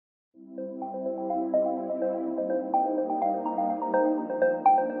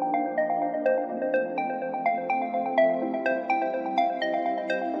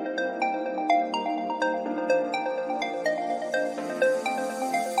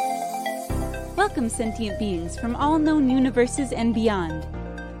Welcome, sentient beings from all known universes and beyond.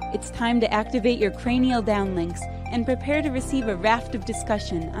 It's time to activate your cranial downlinks and prepare to receive a raft of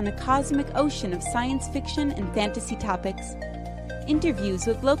discussion on a cosmic ocean of science fiction and fantasy topics, interviews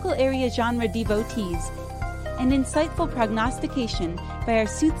with local area genre devotees, and insightful prognostication by our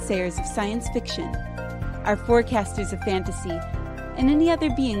soothsayers of science fiction, our forecasters of fantasy, and any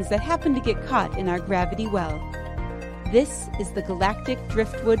other beings that happen to get caught in our gravity well. This is the Galactic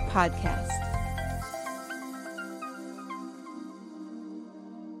Driftwood Podcast.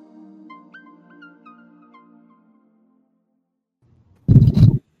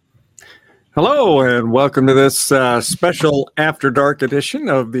 Hello, and welcome to this special After Dark edition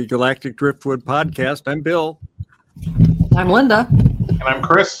of the Galactic Driftwood Podcast. I'm Bill. I'm Linda. And I'm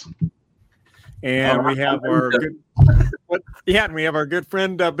Chris. And we have our good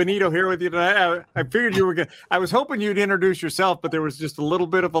friend Benito here with you tonight. I figured you were good. I was hoping you'd introduce yourself, but there was just a little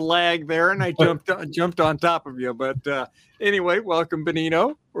bit of a lag there, and I jumped on top of you. But anyway, welcome,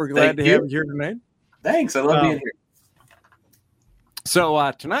 Benito. We're glad to have you here tonight. Thanks. I love being here.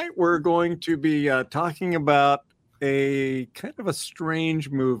 So tonight we're going to be talking about a kind of a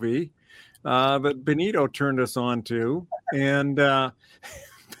strange movie that Benito turned us on to. And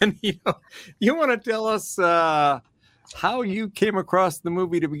Benito, you want to tell us how you came across the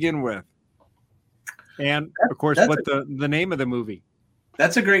movie to begin with? And, of course, what the name of the movie?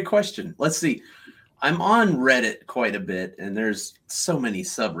 That's a great question. Let's see. I'm on Reddit quite a bit, and there's so many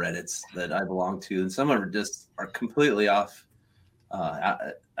subreddits that I belong to, and some of them are completely off.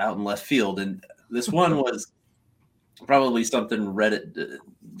 Out in left field, and this one was probably something Reddit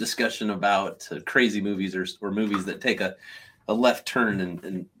discussion about crazy movies or movies that take a left turn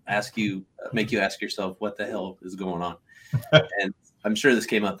and make you ask yourself what the hell is going on. And I'm sure this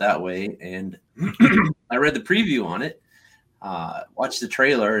came out that way, and I read the preview on it, watched the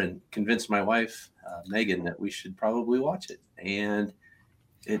trailer, and convinced my wife Megan that we should probably watch it, and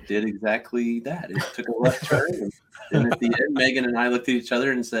it did exactly that. It took a left turn, and at the end, Megan and I looked at each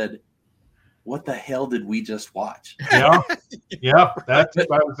other and said, "What the hell did we just watch?" Yeah, that's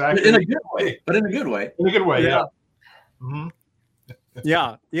exactly in a good way. But in a good way. In a good way, yeah. Mm-hmm.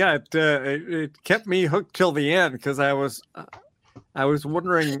 Yeah. It kept me hooked till the end because I was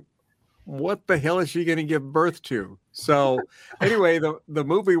wondering what the hell is she going to give birth to. So anyway, the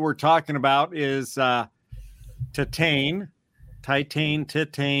movie we're talking about is Titane.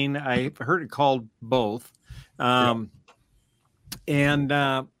 I've heard it called both. And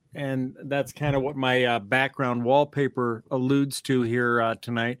that's kind of what my background wallpaper alludes to here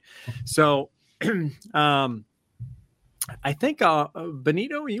tonight. So I think,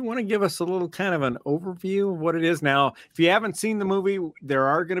 Benito, you want to give us a little kind of an overview of what it is. Now, if you haven't seen the movie, there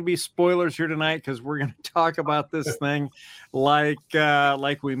are going to be spoilers here tonight because we're going to talk about this thing like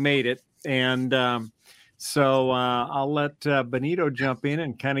we made it. And so I'll let Benito jump in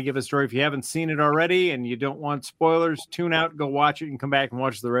and kind of give a story. If you haven't seen it already and you don't want spoilers, tune out, go watch it, and come back and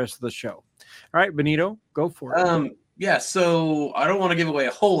watch the rest of the show. All right, Benito, go for it. Yeah, so I don't want to give away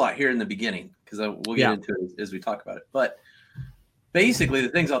a whole lot here in the beginning because we'll get into it as we talk about it. But basically, the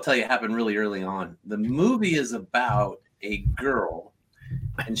things I'll tell you happen really early on. The movie is about a girl,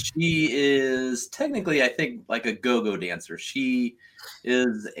 and she is technically, I think, like a go-go dancer. She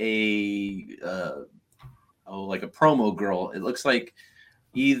is like a promo girl. It looks like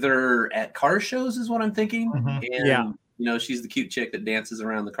either at car shows is what I'm thinking. Mm-hmm. And, she's the cute chick that dances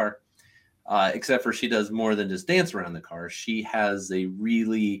around the car. Except for she does more than just dance around the car. She has a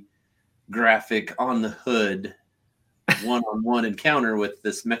really graphic on the hood one-on-one encounter with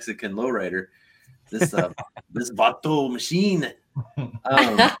this Mexican lowrider, this Vato machine.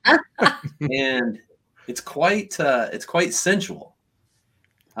 And it's quite sensual.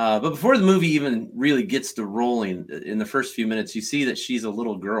 But before the movie even really gets to rolling, in the first few minutes, you see that she's a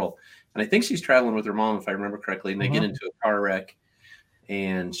little girl. And I think she's traveling with her mom, if I remember correctly, and they get into a car wreck.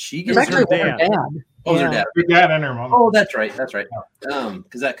 And she gets her dad. Oh, her dad. Her dad and her mom. Oh, that's right.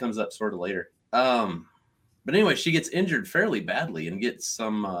 Because that comes up sort of later. But anyway, she gets injured fairly badly and gets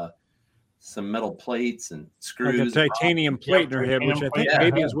some metal plates and screws. Like a titanium plate in her head, which I think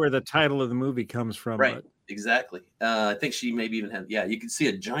maybe is where the title of the movie comes from. Right. But. Exactly. I think she maybe even had, you can see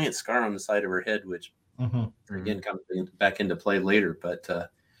a giant scar on the side of her head, which again comes back into play later. But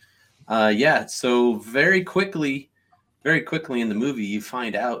so very quickly in the movie, you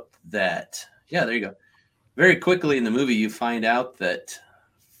find out that, there you go. Very quickly in the movie, you find out that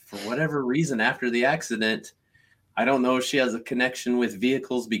for whatever reason, after the accident, I don't know if she has a connection with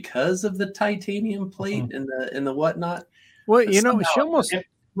vehicles because of the titanium plate and the whatnot. Well, she almost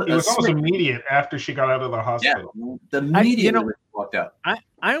It was almost immediate after she got out of the hospital. Yeah, the media walked out.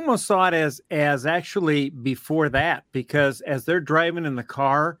 I almost saw it as actually before that, because as they're driving in the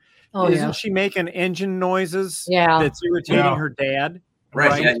car, isn't she making engine noises? Yeah. That's irritating her dad.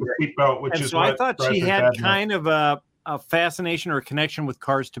 Right. Yeah, seatbelt, which and is so what I thought she had kind of a fascination or a connection with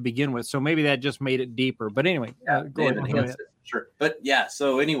cars to begin with. So maybe that just made it deeper. But anyway, go ahead. Sure. But yeah,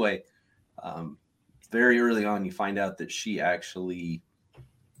 so anyway, very early on, you find out that she actually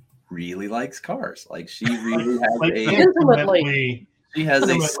really likes cars. Like she really has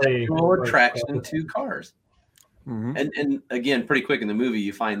a sexual attraction to cars. Mm-hmm. And again, pretty quick in the movie,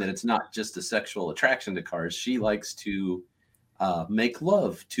 you find that it's not just a sexual attraction to cars. She likes to make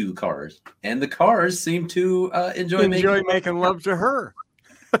love to cars, and the cars seem to enjoy making love to her.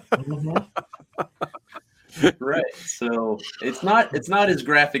 Right. So it's not as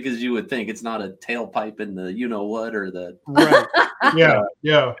graphic as you would think. It's not a tailpipe in the what or the right.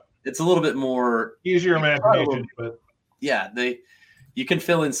 Yeah. It's a little bit more easier imagination, but yeah, you can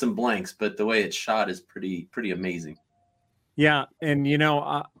fill in some blanks, but the way it's shot is pretty amazing. Yeah, and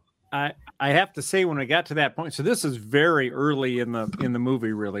I have to say, when I got to that point, so this is very early in the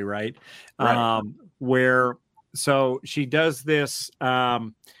movie, really, right? Where so she does this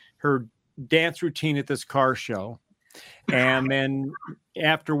her dance routine at this car show, and then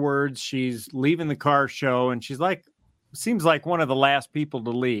afterwards she's leaving the car show, and she's seems like one of the last people to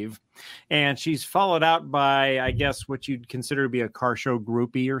leave, and she's followed out by, I guess, what you'd consider to be a car show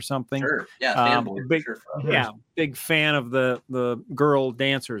groupie or something. Sure. Yeah, fanboy. Big fan of the girl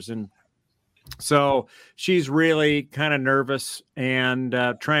dancers, and so she's really kind of nervous and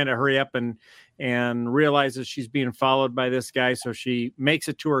trying to hurry up and realizes she's being followed by this guy. So she makes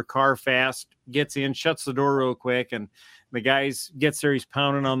it to her car fast, gets in, shuts the door real quick, and the guy gets there. He's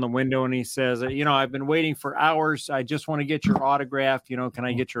pounding on the window, and he says, I've been waiting for hours. I just want to get your autograph. Can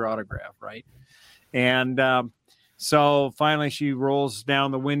I get your autograph? Right. And so finally she rolls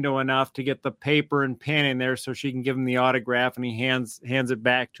down the window enough to get the paper and pen in there so she can give him the autograph, and he hands it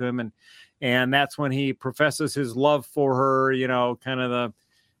back to him. And that's when he professes his love for her, kind of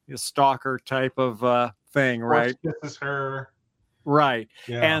the stalker type of thing. Right. This is her. Right.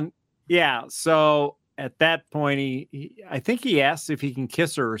 Yeah. And yeah. So at that point, I think he asks if he can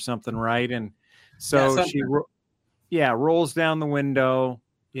kiss her or something, right? And so she rolls down the window.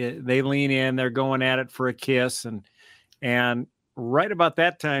 They lean in. They're going at it for a kiss, and right about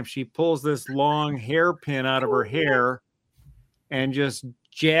that time, she pulls this long hairpin out of her hair and just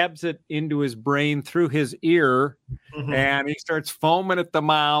jabs it into his brain through his ear, and he starts foaming at the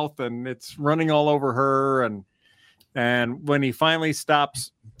mouth, and it's running all over her. And when he finally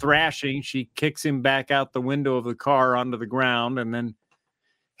stops thrashing, she kicks him back out the window of the car onto the ground, and then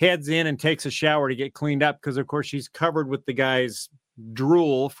heads in and takes a shower to get cleaned up, because of course she's covered with the guy's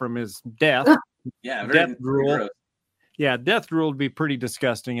drool from his death. Yeah, death drool. Gross. Yeah, death drool would be pretty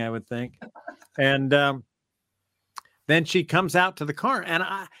disgusting, I would think. And then she comes out to the car, and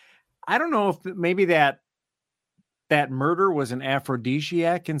I don't know if maybe that murder was an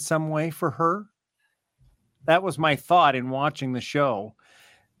aphrodisiac in some way for her. That was my thought in watching the show,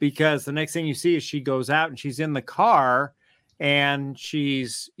 because the next thing you see is she goes out and she's in the car, and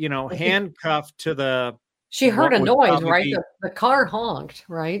she's, handcuffed to the. She heard a noise, right? The car honked,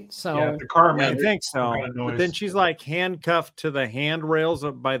 right? So yeah, the car. I think so. But then she's handcuffed to the handrails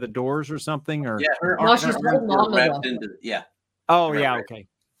up by the doors or something, or she's holding on to yeah. Oh yeah, okay.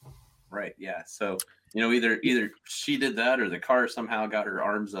 Right, yeah. So either she did that, or the car somehow got her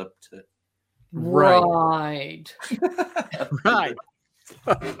arms up to. Right. Right.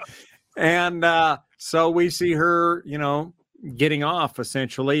 And so we see her, getting off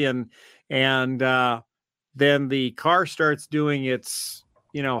essentially, and then the car starts doing its,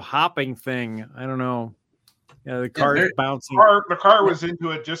 hopping thing. I don't know. The car is bouncing. The car was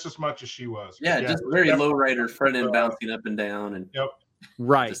into it just as much as she was. Yeah, just very low rider, front end bouncing up and down, and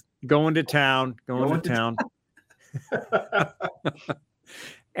right, going to town.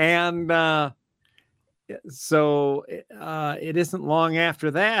 And so it isn't long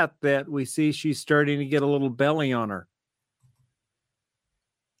after that we see she's starting to get a little belly on her.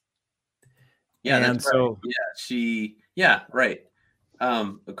 Yeah, and that's so right.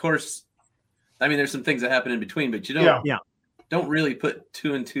 Of course, I mean, there's some things that happen in between, but don't really put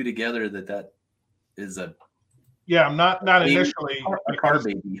two and two together that is a not initially a car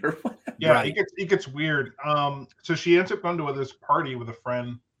baby or whatever. Yeah, right. It gets weird. So she ends up going to this party with a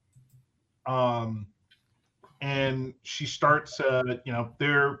friend, and she starts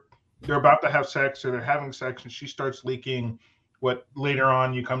they're about to have sex, or they're having sex, and she starts leaking what later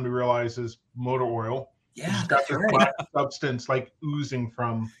on you come to realize is motor oil. Yeah, that's right. Black substance oozing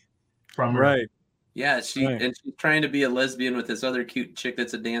from her. Right. Yeah, and she's trying to be a lesbian with this other cute chick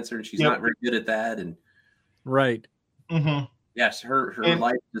that's a dancer, and she's not very good at that. And right. Mm-hmm. Yes, her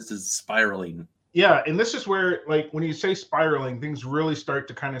life just is spiraling. Yeah, and this is where, like, when you say spiraling, things really start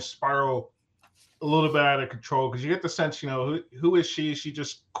to kind of spiral a little bit out of control, because you get the sense, who is she? Is she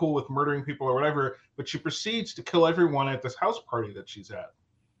just cool with murdering people or whatever? But she proceeds to kill everyone at this house party that she's at,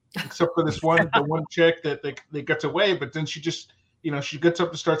 except for the one chick that they gets away. But then she just, she gets up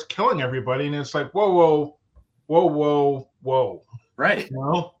and starts killing everybody, and it's like, whoa. Right.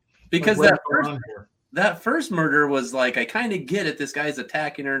 Because that first murder was like, I kind of get it. This guy's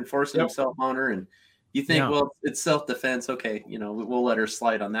attacking her and forcing himself on her, and you think, well, it's self-defense. Okay, we'll let her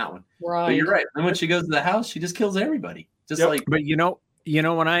slide on that one. Right. But you're right. And when she goes to the house, she just kills everybody. Like, but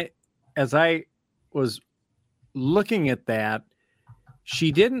as I was looking at that,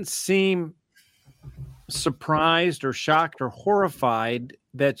 she didn't seem surprised or shocked or horrified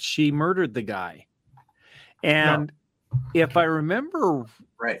that she murdered the guy. And if I remember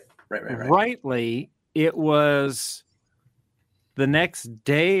rightly, it was the next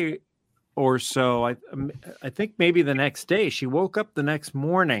day or so. I think maybe the next day. She woke up the next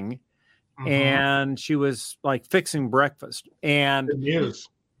morning and she was like fixing breakfast. And the news.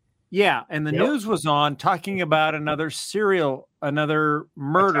 Yeah, and the news was on talking about another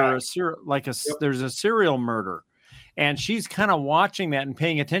murder, there's a serial murder. And she's kind of watching that and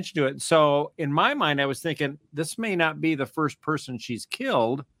paying attention to it. So in my mind, I was thinking this may not be the first person she's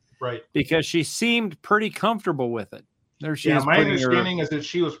killed. Right. Because she seemed pretty comfortable with it. My understanding is that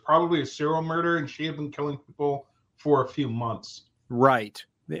she was probably a serial murderer and she had been killing people for a few months. Right.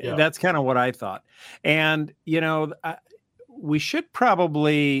 Yeah. That's kind of what I thought. And, we should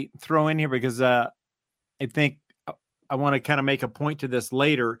probably throw in here, because I think I want to kind of make a point to this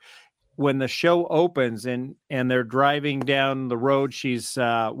later. When the show opens and they're driving down the road, she's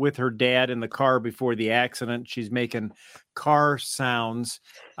with her dad in the car before the accident. She's making car sounds.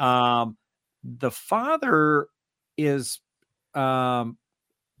 The father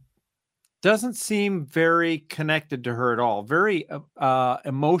doesn't seem very connected to her at all. Very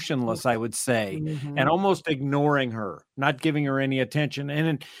emotionless, I would say, and almost ignoring her, not giving her any attention.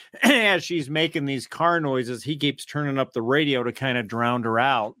 And as she's making these car noises, he keeps turning up the radio to kind of drown her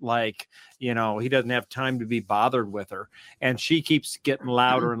out. Like, he doesn't have time to be bothered with her. And she keeps getting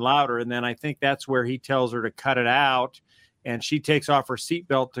louder and louder. And then I think that's where he tells her to cut it out. And she takes off her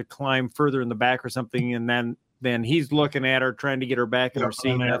seatbelt to climb further in the back or something. And then he's looking at her, trying to get her back in her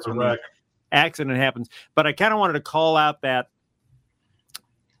seat. And that's when the accident happens. But I kind of wanted to call out that,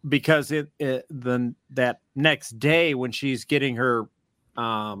 because that next day when she's getting her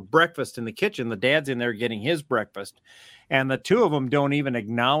breakfast in the kitchen, the dad's in there getting his breakfast, and the two of them don't even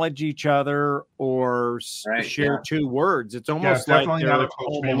acknowledge each other or share two words. It's almost like they're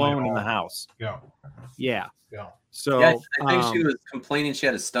home alone in the house. Yeah. So I think she was complaining she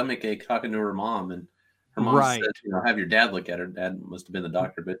had a stomach ache, talking to her mom, and her mom said, have your dad look at her. Dad must have been the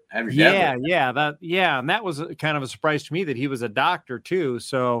doctor, but have your dad look at her. And that was kind of a surprise to me that he was a doctor too.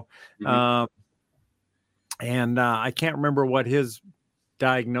 So, I can't remember what his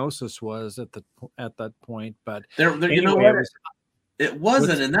diagnosis was at that point, but it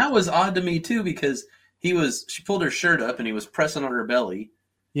wasn't, and that was odd to me too, because she pulled her shirt up and he was pressing on her belly.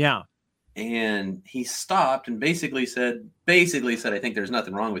 Yeah. And he stopped and basically said, I think there's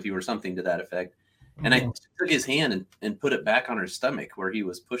nothing wrong with you, or something to that effect. And I took his hand and put it back on her stomach where he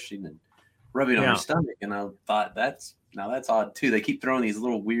was pushing and rubbing on her stomach. And I thought, that's odd too. They keep throwing these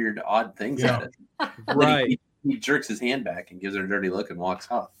little weird, odd things at it. Right. He jerks his hand back and gives her a dirty look and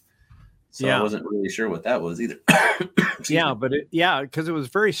walks off. So I wasn't really sure what that was either. Because it was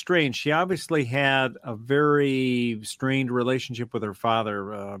very strange. She obviously had a very strained relationship with her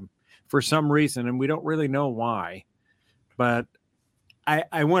father for some reason, and we don't really know why. But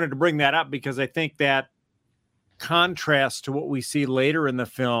I wanted to bring that up because I think that contrasts to what we see later in the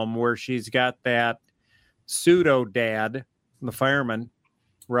film, where she's got that pseudo dad, the fireman,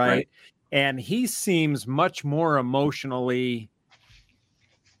 right? And he seems much more emotionally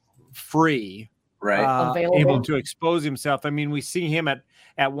free, able to expose himself. I mean, we see him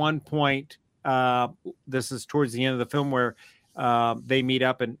at one point. This is towards the end of the film where they meet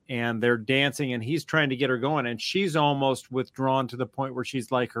up and they're dancing, and he's trying to get her going, and she's almost withdrawn to the point where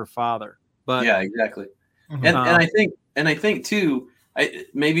she's like her father. But yeah, exactly. And I think too,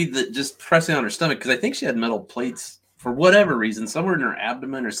 maybe just pressing on her stomach, because I think she had metal plates for whatever reason somewhere in her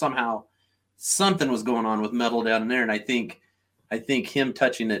abdomen, or somehow something was going on with metal down in there. And I think him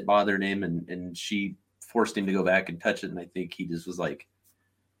touching it bothered him, and she forced him to go back and touch it. And I think he just was like,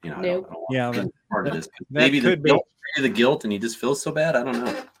 I don't know. Yeah, part of this. Maybe the guilt, and he just feels so bad. I don't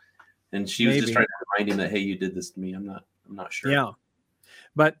know. and she was just trying to remind him that, hey, you did this to me. I'm not sure. Yeah,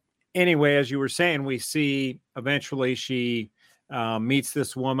 but anyway, as you were saying, we see eventually she meets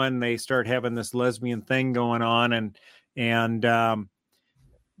this woman. They start having this lesbian thing going on, and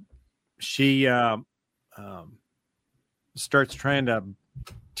she starts trying to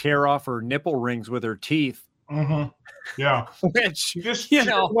tear off her nipple rings with her teeth. Mm-hmm. Yeah, which she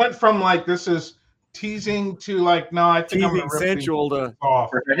went from like this is teasing to like, no, I think teasing sensual to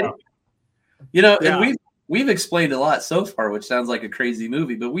off. Right? Yeah. And we've explained a lot so far, which sounds like a crazy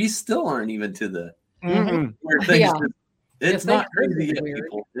movie, but we still aren't even to the weird things. Yeah. It's not crazy yet,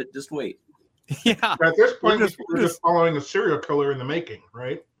 people. Just wait. Yeah. At this point, we're just following a serial killer in the making,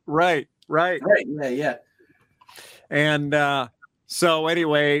 right? Right. Yeah. And so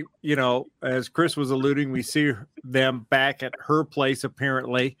anyway, as Chris was alluding, we see them back at her place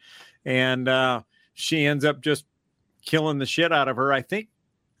apparently, and she ends up just killing the shit out of her. I think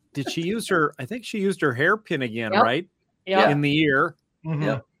she used her hairpin again, right? Yeah. In the ear. Mm-hmm.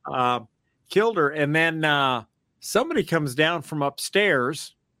 Yeah. Killed her, and then somebody comes down from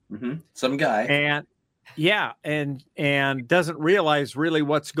upstairs. Mm-hmm. Some guy. And doesn't realize really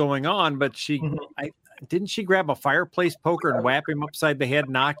what's going on, but didn't she grab a fireplace poker and whap him upside the head,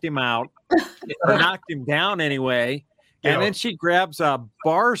 knocked him out, or knocked him down anyway. And then she grabs a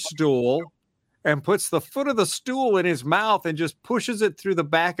bar stool and puts the foot of the stool in his mouth and just pushes it through the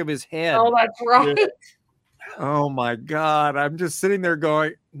back of his head. Oh, that's right. Yeah. Oh my God. I'm just sitting there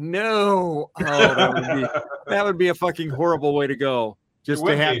going, no. Oh, that would be a fucking horrible way to go. Just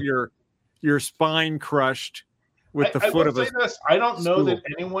to have your spine crushed with the foot of a this. I don't know that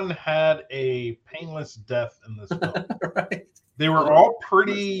anyone had a painless death in this film. Right. They were all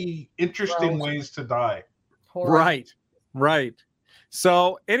pretty interesting ways to die. Right.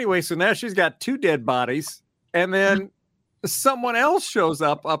 So anyway, so now she's got 2 dead bodies, and then someone else shows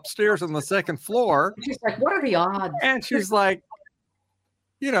up upstairs on the 2nd floor. She's like, what are the odds? And she's like,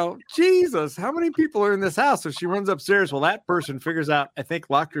 Jesus, how many people are in this house? So she runs upstairs. Well, that person figures out, I think,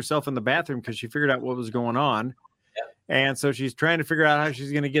 locked herself in the bathroom because she figured out what was going on. Yeah. And so she's trying to figure out how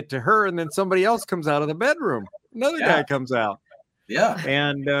she's going to get to her. And then somebody else comes out of the bedroom. Another guy comes out. Yeah.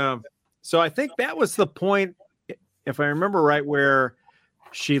 And so I think that was the point, if I remember right, where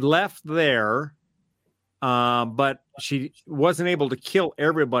she left there, but she wasn't able to kill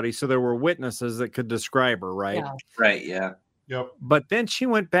everybody. So there were witnesses that could describe her, right? Yeah. Right, yeah. Yep. But then she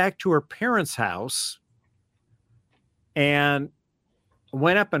went back to her parents' house and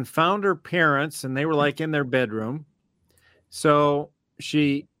went up and found her parents, and they were like in their bedroom. So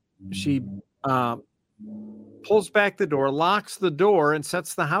she pulls back the door, locks the door, and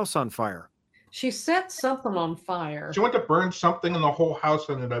sets the house on fire. She set something on fire. She went to burn something, and the whole house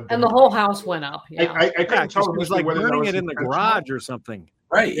ended up. And the whole house went up. Yeah. I couldn't tell. It was like burning it in the garage or something.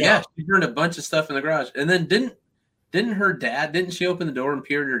 Right. Yeah. She burned a bunch of stuff in the garage, and then didn't she open the door and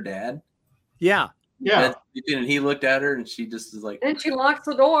peer at her dad? Yeah. Yeah. And he looked at her, and she just is like. And she locked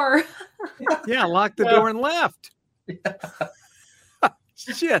the door. Locked the door and left. Yeah.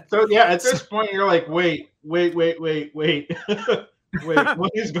 Shit. So at this point you're like, wait. Wait, what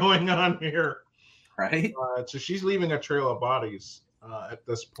is going on here? Right. So she's leaving a trail of bodies at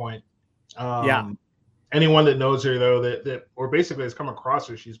this point. Yeah. Anyone that knows her though, that or basically has come across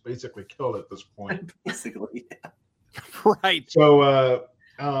her, she's basically killed at this point. Basically, yeah. Right. So,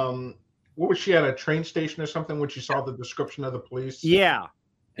 what was she at a train station or something when she saw the description of the police? Yeah.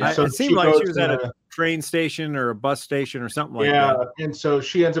 So it seemed like she was at a train station or a bus station or something like that. Yeah, and so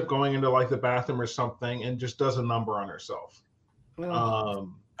she ends up going into like the bathroom or something and just does a number on herself.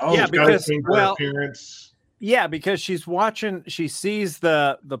 Because appearance. Yeah, because she's watching. She sees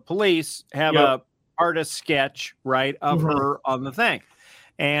the police have a artist sketch of her on the thing,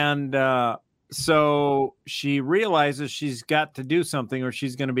 and so she realizes she's got to do something or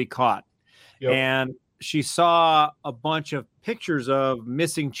she's going to be caught. Yep. And she saw a bunch of pictures of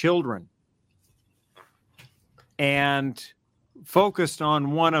missing children and focused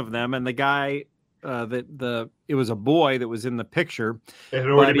on one of them. And the guy, it was a boy that was in the picture,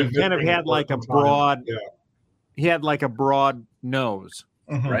 but he kind of had like a broad, he had like a broad nose.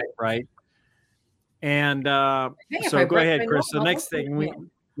 Mm-hmm. Right. And so go ahead, Chris. The next thing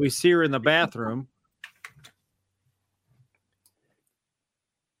we see her in the bathroom.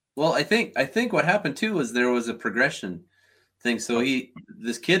 Well, I think what happened too was there was a progression thing. So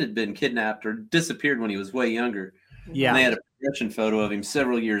this kid had been kidnapped or disappeared when he was way younger. Yeah. And they had a progression photo of him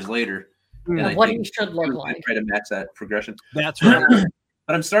several years later. And what he should look like. Try to match that progression. That's right.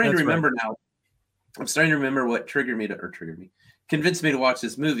 But I'm starting to remember now. I'm starting to remember what convinced me to watch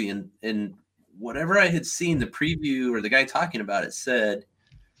this movie. And whatever I had seen, the preview or the guy talking about it said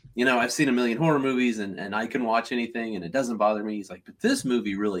I've seen a million horror movies and I can watch anything and it doesn't bother me. He's like, but this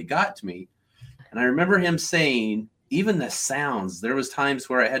movie really got to me. And I remember him saying, even the sounds, there was times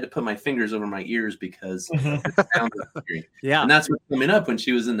where I had to put my fingers over my ears because of the sounds I was hearing. Yeah. And that's what's coming up when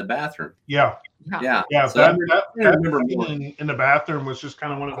she was in the bathroom. Yeah. Yeah. So that in the bathroom was just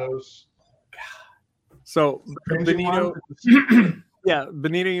kind of one of those. So Benito,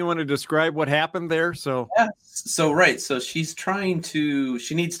 Benito, you want to describe what happened there? So So she's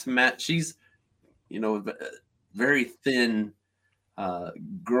she needs to match. She's, a very thin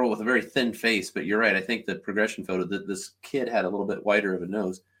girl with a very thin face, but you're right. I think the progression photo that this kid had a little bit wider of a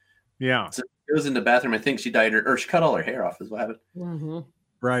nose. Yeah. So she goes in the bathroom. I think she dyed she cut all her hair off is what happened. Mm-hmm.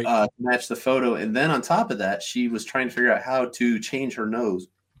 Right. To match the photo. And then on top of that, she was trying to figure out how to change her nose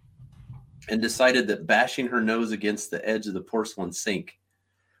and decided that bashing her nose against the edge of the porcelain sink.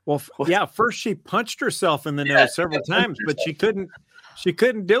 Well, first she punched herself in the nose several times, but she couldn't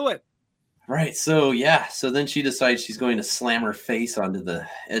do it. Right. So, so then she decides she's going to slam her face onto the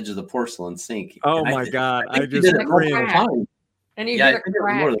edge of the porcelain sink. Oh, my God. I just cringed. And you hear a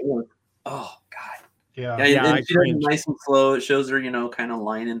crack. Oh, God. Yeah. And she does it nice and slow. It shows her, kind of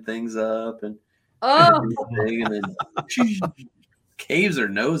lining things up and and then she caves her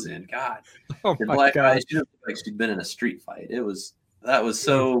nose in. God. Oh, her my black God. eyes. She looked like she'd been in a street fight. That was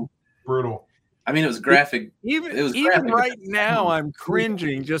so brutal. I mean, it was graphic. Even right now, I'm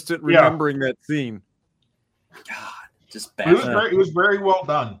cringing just at remembering that scene. God, just bad. It was very well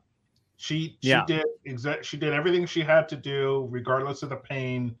done. She did everything she had to do, regardless of the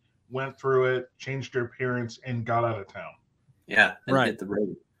pain. Went through it, changed her appearance, and got out of town. Yeah, and right. hit the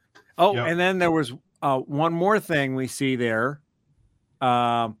road. Oh, and then there was one more thing we see there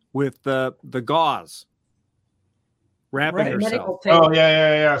with the gauze wrapping herself. Oh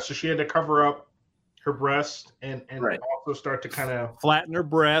yeah. So she had to cover up her breast and also start to kind of flatten her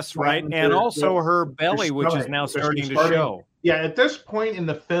breast, right? And also her belly, which is now starting to show. Yeah, at this point in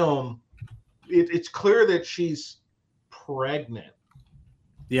the film, it's clear that she's pregnant.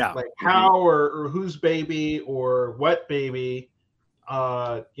 Yeah. Like how or whose baby or what baby,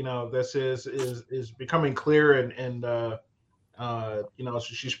 this is becoming clear and so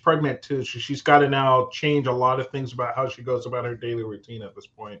she's pregnant too. So she's got to now change a lot of things about how she goes about her daily routine at this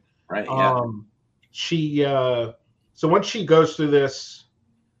point. Right. Yeah. So once she goes through this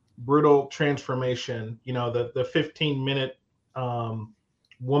brutal transformation, the 15-minute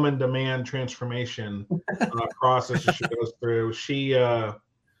woman to man transformation process that she goes through, she turns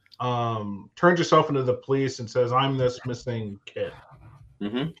herself into the police and says, "I'm this missing kid."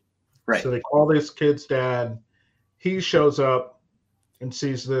 Mm-hmm. Right. So they call this kid's dad. He shows up and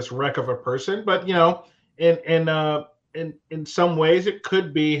sees this wreck of a person, but in some ways it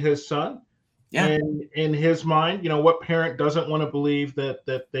could be his son. Yeah. And in his mind, what parent doesn't want to believe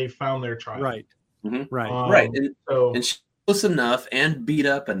that they found their child? Right. Mm-hmm. Right. Right. And she's close enough and beat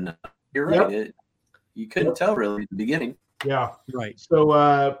up enough. You're right. You couldn't tell really at the beginning. Yeah. Right.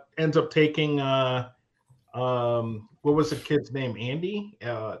 So ends up taking what was the kid's name? Andy?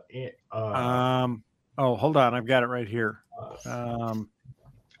 Hold on, I've got it right here.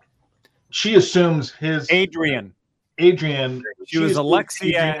 She assumes his Adrian. She was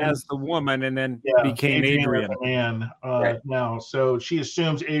Alexia as the woman, and then became Adrian. Now, so she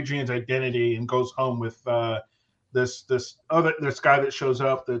assumes Adrian's identity and goes home with this guy that shows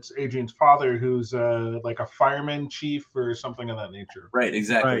up. That's Adrian's father, who's like a fireman chief or something of that nature. Right.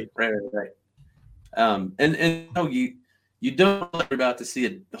 Exactly. Right. And you don't know you're about to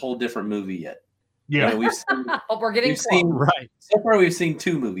see a whole different movie yet. Yeah, we've seen. We're getting right. So far, we've seen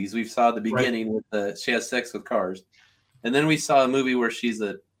two movies. We saw the beginning with she has sex with cars, and then we saw a movie where she's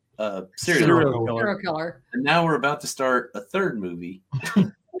a serial killer. And now we're about to start a third movie. Yeah,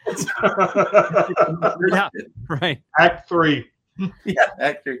 right. Act 3. Yeah,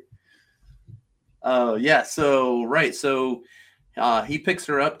 Act 3. So he picks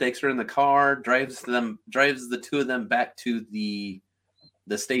her up, takes her in the car, drives the two of them back to the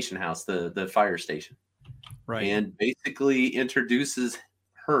station house, the fire station, right, and basically introduces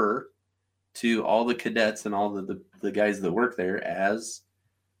her to all the cadets and all the guys that work there as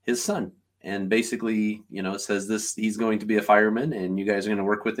his son, and basically says this: he's going to be a fireman, and you guys are going to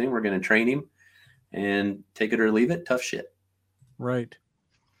work with him. We're going to train him, and take it or leave it. Tough shit. Right.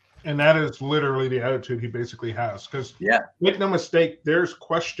 And that is literally the attitude he basically has. Because make no mistake, there's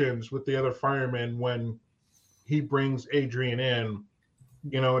questions with the other firemen when he brings Adrian in.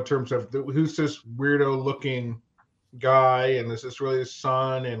 In terms of who's this weirdo looking guy, and is this really his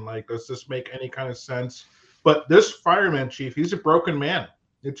son? And does this make any kind of sense? But this fireman chief, he's a broken man.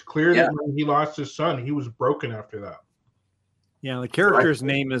 It's clear that when he lost his son, he was broken after that. Yeah, the character's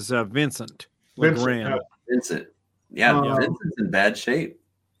name is Vincent LeGrand. Vincent. Yeah, Vincent's in bad shape.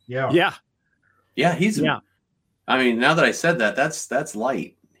 Yeah. He's. Yeah. I mean, now that I said that, that's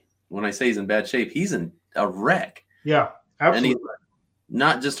light. When I say he's in bad shape, he's in a wreck. Yeah, absolutely. And he's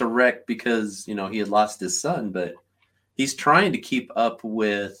not just a wreck because he had lost his son, but he's trying to keep up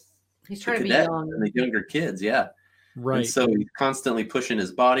with. He's trying to be young. And the younger kids. Yeah. Right. And so he's constantly pushing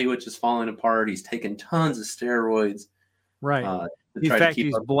his body, which is falling apart. He's taking tons of steroids. Right. In fact,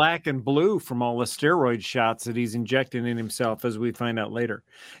 he's black and blue from all the steroid shots that he's injecting in himself, as we find out later.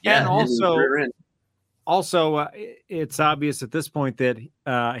 Yeah, and also, it's obvious at this point that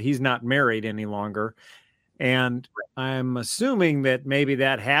he's not married any longer. And I'm assuming that maybe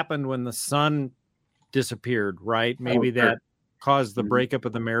that happened when the son disappeared, right? Maybe that caused the breakup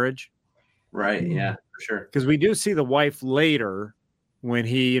of the marriage. Right. Yeah, for sure. Because we do see the wife later when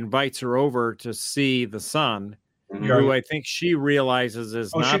he invites her over to see the son, who I think she realizes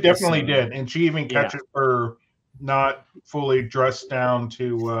is not. Oh, she definitely did. And she even catches her not fully dressed down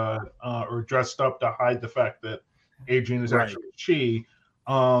or dressed up to hide the fact that Adrian is actually she.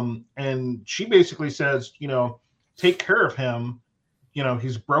 And she basically says, take care of him.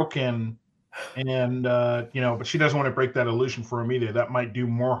 He's broken. And but she doesn't want to break that illusion for him either. That might do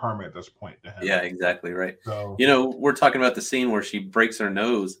more harm at this point to him. Yeah, exactly right. So we're talking about the scene where she breaks her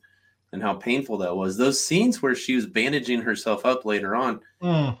nose and how painful that was. Those scenes where she was bandaging herself up later on,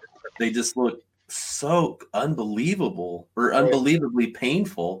 they just look so unbelievable or unbelievably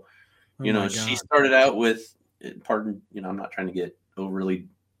painful. She started out with, I'm not trying to get overly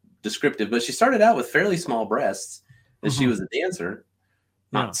descriptive, but she started out with fairly small breasts as she was a dancer.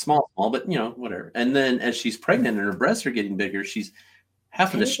 Not small, but whatever. And then as she's pregnant and her breasts are getting bigger, she's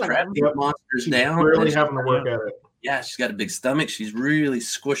having to strap these monsters down. Really having to work at it. Yeah, she's got a big stomach. She's really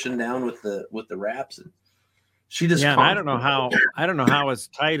squishing down with the wraps, and she just. Yeah, and I don't know how as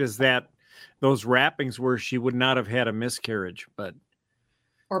tight as those wrappings were. She would not have had a miscarriage, but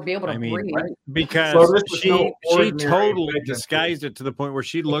or be able to breathe because she totally disguised it to the point where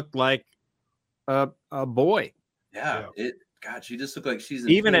she looked like a boy. Yeah. God, she just looked like she's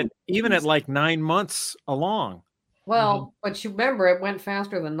even at like 9 months along. Well, but you remember it went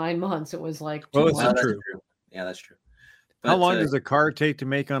faster than 9 months. It was like that's true. Yeah, that's true. But, how long does a car take to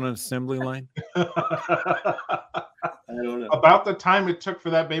make on an assembly line? I don't know. About the time it took for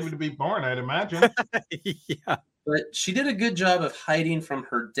that baby to be born, I'd imagine. Yeah. But she did a good job of hiding from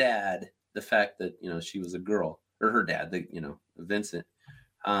her dad the fact that she was a girl, or her dad, Vincent,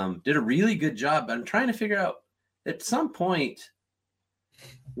 did a really good job. But I'm trying to figure out. At some point,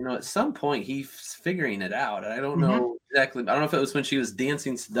 he's figuring it out. I don't know exactly. I don't know if it was when she was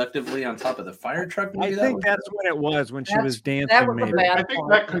dancing seductively on top of the fire truck. I think that's when it was, when she was dancing. I think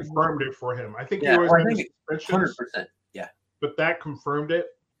that confirmed it for him. I think he was 100%. Yeah. But that confirmed it.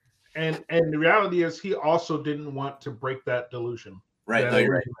 And the reality is he also didn't want to break that delusion. Right. No,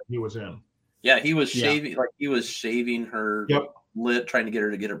 you're right. He was in. Yeah, he was shaving her lip, trying to get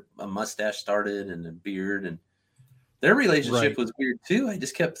her to get a mustache started and a beard, and their relationship was weird too. I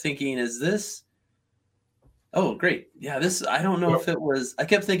just kept thinking, is this? Oh, great. Yeah, this. I don't know if it was. I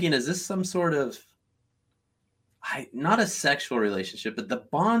kept thinking, is this some sort of? Not a sexual relationship, but the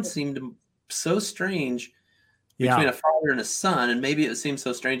bond seemed so strange between a father and a son, and maybe it seemed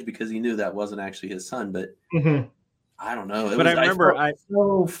so strange because he knew that wasn't actually his son. But I don't know. I remember I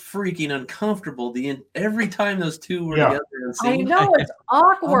so freaking uncomfortable every time those two were together. I know it's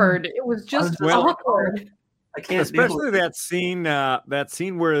awkward. It was just awkward. I can't, especially that scene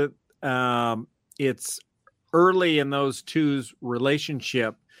where it's early in those two's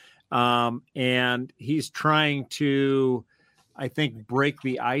relationship, and he's trying to, I think, break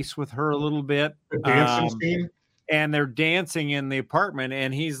the ice with her a little bit. The dancing scene, and they're dancing in the apartment,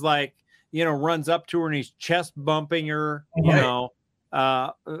 and he's like, runs up to her and he's chest bumping her,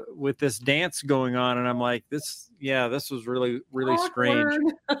 with this dance going on, and I'm like, this was really, really strange.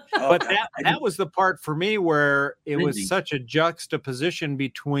 But that was the part for me where it was such a juxtaposition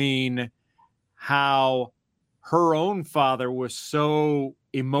between how her own father was so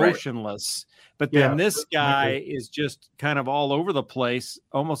emotionless, but then this guy is just kind of all over the place,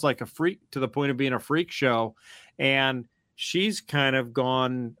 almost like a freak, to the point of being a freak show, and she's kind of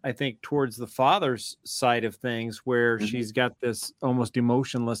gone, I think, towards the father's side of things, where she's got this almost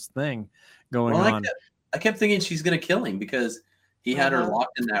emotionless thing going on. I kept thinking she's going to kill him because he had her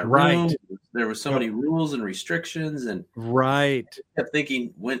locked in that room. There were so many rules and restrictions, and I kept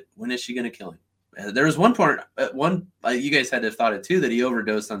thinking, when is she going to kill him? There was one point, you guys had to have thought it too, that he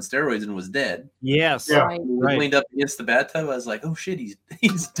overdosed on steroids and was dead. Yes, cleaned up against the bathtub. I was like, oh shit,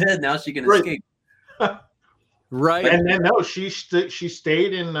 he's dead. Now she can escape. Right. And then no, she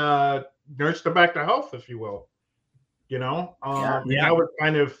stayed and nursed her back to health, if you will. You know, and that was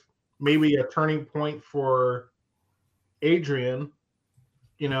kind of maybe a turning point for Adrian.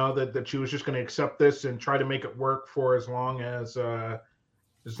 You know, that she was just going to accept this and try to make it work for as long as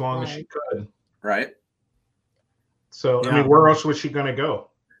she could. Right. So I mean, where else was she going to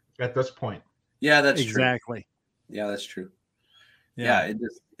go at this point? Yeah, that's exactly. True. Yeah, that's true. Yeah,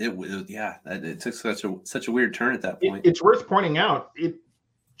 it took such a weird turn at that point. It's worth pointing out.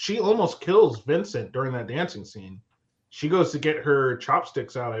 She almost kills Vincent during that dancing scene. She goes to get her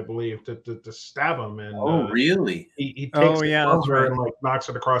chopsticks out, I believe, to stab him. And really? He takes her and like knocks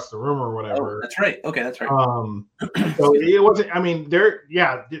it across the room or whatever. Oh, that's right. Okay, that's right. So it wasn't. I mean,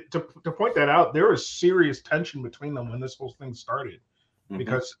 to point that out, there was serious tension between them when this whole thing started,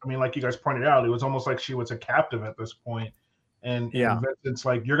 because I mean, like you guys pointed out, it was almost like she was a captive at this point, and Vincent's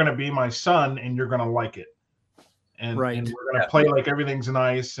like, "You're gonna be my son, and you're gonna like it." And we're gonna play like everything's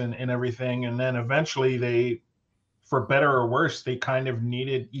nice and everything, and then eventually they, for better or worse, they kind of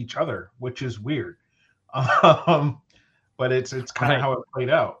needed each other, which is weird. But it's kind of how it played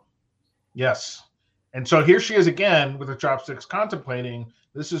out. Yes. And so here she is again with the chopsticks contemplating.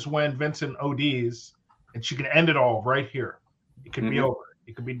 This is when Vincent ODs, and she can end it all right here. It could be over.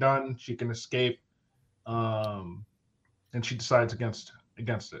 It could be done. She can escape. And she decides against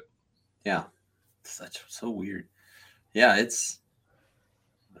it. Yeah. So weird. Yeah, it's,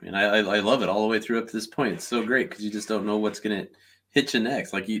 I mean, I love it all the way through up to this point. It's so great because you just don't know what's going to hit you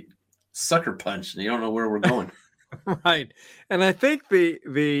next. Like you sucker punch and you don't know where we're going. Right. And I think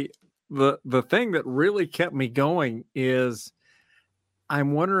the thing that really kept me going is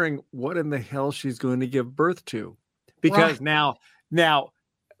I'm wondering what in the hell she's going to give birth to. Because now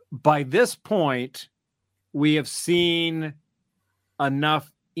by this point, we have seen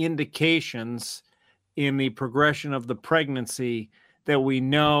enough indications in the progression of the pregnancy that we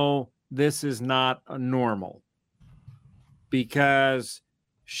know this is not a normal, because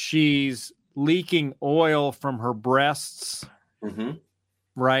she's leaking oil from her breasts,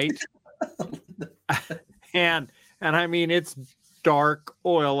 right? and I mean, it's dark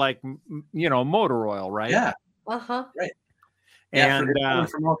oil, like, you know, motor oil, right? Yeah. Right. And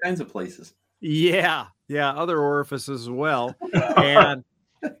from all kinds of places. Yeah, other orifices as well. And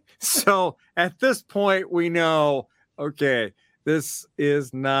so at this point, we know, okay, this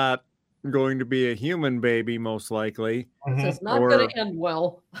is not going to be a human baby, most likely. This is not going to end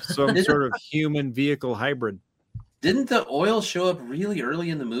well. Some sort of human vehicle hybrid. Didn't the oil show up really early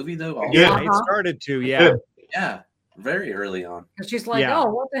in the movie, though? Also? Yeah, it started to, yeah. Yeah, very early on. Because she's like,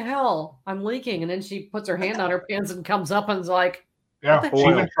 oh, what the hell? I'm leaking. And then she puts her hand on her pants and comes up and is like, yeah, she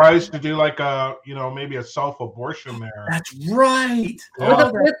even tries to do like a, you know, maybe a self-abortion there. That's right.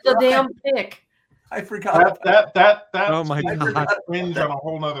 With the damn pick. I forgot that. Oh my God! Cringe on a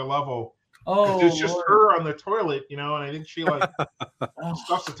whole nother level. Oh, it's just her on the toilet, you know, and I think she like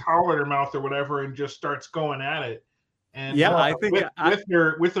stuffs a towel in her mouth or whatever and just starts going at it. And yeah, I think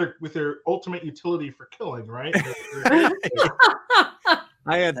with her ultimate utility for killing, right?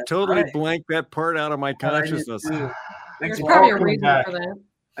 I had totally blanked that part out of my consciousness. There's probably a reason for that.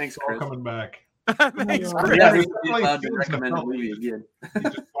 Thanks, Chris. All coming back. Thanks, Chris. Yeah, allowed to recommend the movie again. You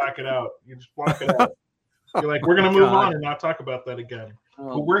just block it out. You're like, we're going to move on and not talk about that again.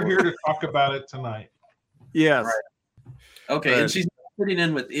 But we're here to talk about it tonight. Yes. Right. Okay, and she's not fitting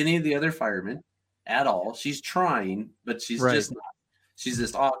in with any of the other firemen at all. She's trying, but she's just not. She's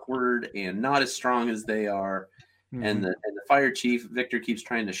just awkward and not as strong as they are. Mm-hmm. And the fire chief, Victor, keeps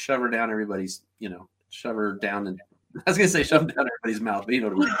trying to shove her down everybody's, shove her down and I was going to say shove down everybody's mouth, but you know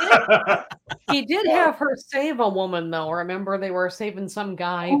what I mean. He did have her save a woman, though. Remember, they were saving some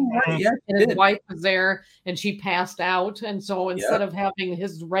guy, yeah, and his wife was there, and she passed out. And so instead of having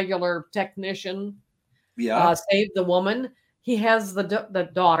his regular technician save the woman, he has the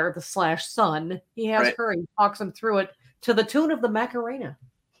daughter, the /son. He has her. He talks him through it to the tune of the Macarena.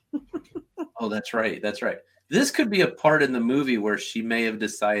 Oh, that's right. That's right. This could be a part in the movie where she may have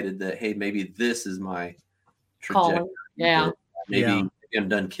decided that, hey, maybe this is my trajectory. Yeah. Maybe I'm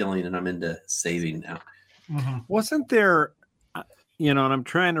done killing and I'm into saving now. Mm-hmm. Wasn't there, and I'm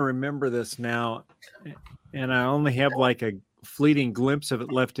trying to remember this now, and I only have like a fleeting glimpse of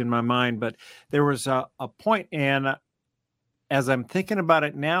it left in my mind, but there was a point, and as I'm thinking about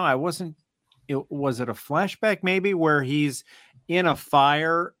it now, was it a flashback maybe where he's in a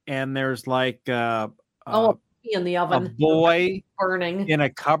fire and there's like in the oven, a boy burning in a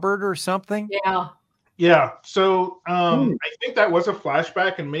cupboard or something? Yeah. So I think that was a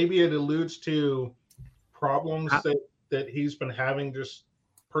flashback, and maybe it alludes to problems that he's been having just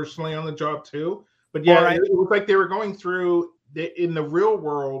personally on the job too. But yeah, it was like they were going through in the real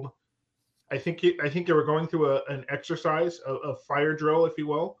world. I think they were going through an exercise, a fire drill, if you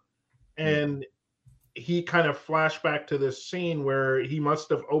will, and he kind of flashed back to this scene where he must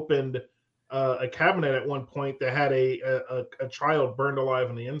have opened a cabinet at one point that had a child burned alive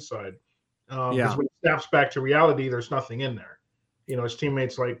on the inside. Because when he snaps back to reality, there's nothing in there. You know, his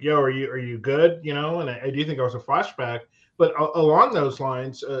teammates like, "Yo, are you good?" You know, and I do think it was a flashback. But along those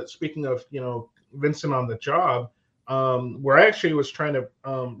lines, speaking of Vincent on the job, where I actually was trying to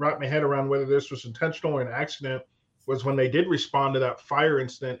wrap my head around whether this was intentional or an accident, was when they did respond to that fire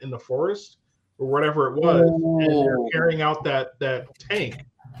incident in the forest or whatever it was, and they're carrying out that tank.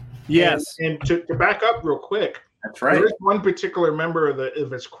 Yes. And to back up real quick, that's right. There is one particular member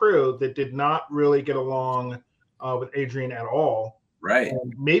of his crew that did not really get along with Adrian at all. Right.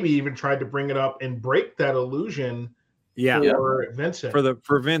 And maybe even tried to bring it up and break that illusion for Vincent.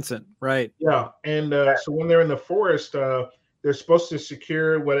 For Vincent, right. Yeah. And so when they're in the forest, they're supposed to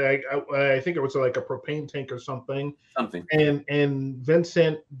secure what I think it was like a propane tank or something. And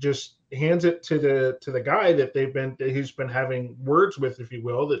Vincent just hands it to the guy that he's been having words with, if you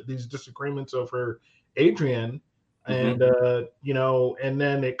will, that these disagreements over Adrian. And and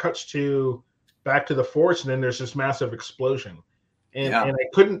then it cuts to back to the forest, and then there's this massive explosion. And I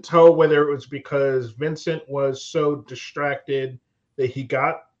couldn't tell whether it was because Vincent was so distracted that he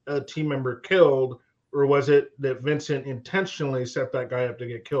got a team member killed, or was it that Vincent intentionally set that guy up to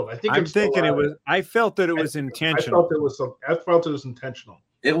get killed? I think I felt that it was intentional. I felt it was intentional.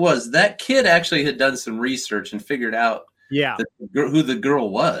 It was. That kid actually had done some research and figured out who the girl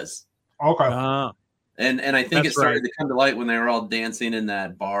was. Okay. And I think it started to come to light when they were all dancing in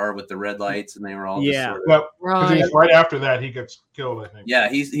that bar with the red lights, and they were all right after that he gets killed, I think. Yeah,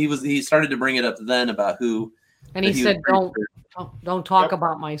 he started to bring it up then about who. And he said, "Don't talk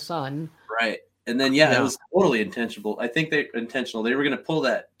about my son." Right. And then it was totally intentional. I think they were going to pull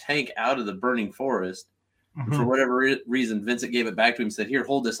that tank out of the burning forest. Mm-hmm. For whatever reason, Vincent gave it back to him and said, "Here,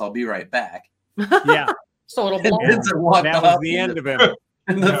 hold this. I'll be right back." Yeah. So it'll blow. Vincent walked that was the end of him.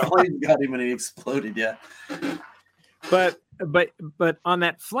 And the flame got him and he exploded. Yeah. But on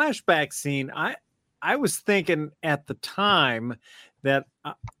that flashback scene, I was thinking at the time that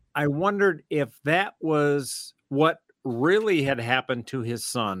I wondered if that was what really had happened to his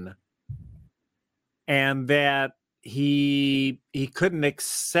son, and that he couldn't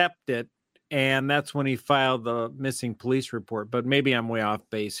accept it, and that's when he filed the missing police report. But maybe I'm way off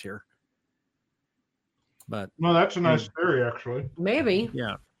base here. But no, that's a nice theory, actually. Maybe.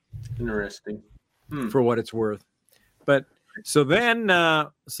 Yeah. Interesting. For what it's worth. But so then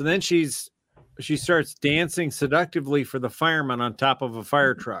she starts dancing seductively for the fireman on top of a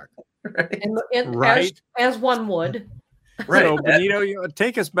fire truck. Right. As one would. Right. So Benito,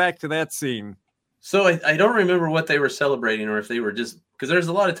 take us back to that scene. So I don't remember what they were celebrating, or if they were just, because there's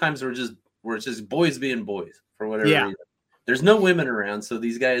a lot of times where it's just boys being boys for whatever reason. There's no women around, so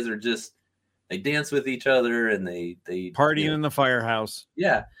these guys are just, they dance with each other and they partying in the firehouse.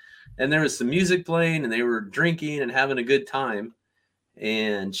 Yeah. And there was some music playing and they were drinking and having a good time.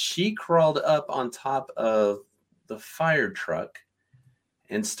 And she crawled up on top of the fire truck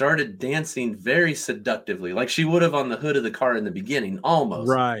and started dancing very seductively, like she would have on the hood of the car in the beginning, almost.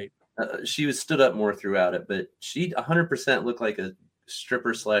 Right. She was stood up more throughout it, but she 100% looked like a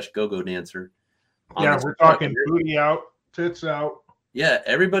stripper / go-go dancer. Yeah, we're talking booty out, tits out. Yeah,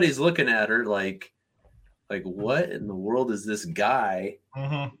 everybody's looking at her like what in the world is this guy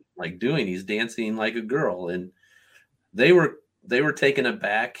like doing? He's dancing like a girl, and they were taken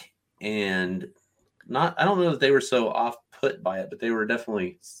aback and not. I don't know that they were so off put by it, but they were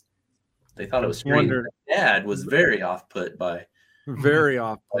definitely. They thought it was strange. Dad was very off put by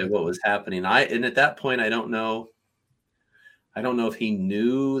what was happening. And at that point, I don't know if he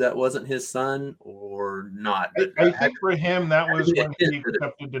knew that wasn't his son or not. I think for him, that was when he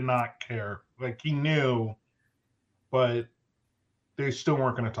accepted to not care. Like he knew, but they still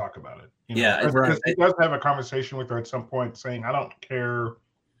weren't going to talk about it. Because he does have a conversation with her at some point saying, "I don't care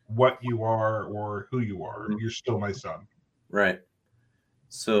what you are or who you are. You're still my son." Right.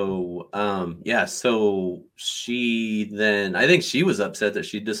 So, so she then, I think she was upset that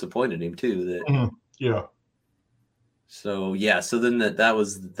she disappointed him too. Yeah. So then that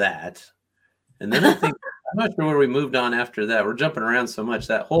was that. And then I think, I'm not sure where we moved on after that. We're jumping around so much.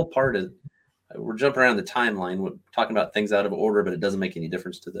 That whole part we're jumping around the timeline. We're talking about things out of order, but it doesn't make any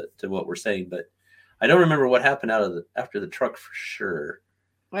difference to what we're saying. But I don't remember what happened after the truck for sure.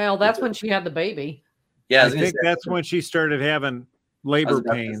 Well, that's when she had the baby. Yeah. I think that's when she started having labor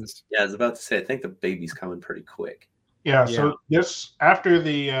pains. I was about to say, I think the baby's coming pretty quick. Yeah. So this after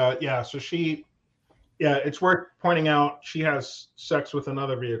the so she Yeah, it's worth pointing out she has sex with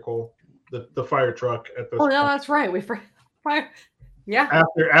another vehicle, the fire truck at the. Oh no, that's right. Fire. Yeah.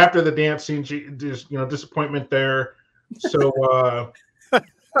 After the dance scene, she just disappointment there. So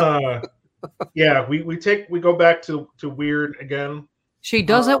yeah, we go back to Weird again. She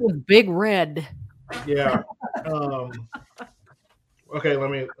does it with Big Red. Yeah. Okay, let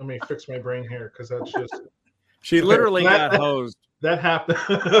me fix my brain here because that's just. She literally got hosed. That happened.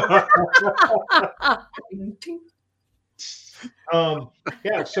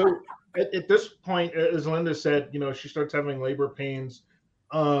 Yeah. So at this point, as Linda said, she starts having labor pains.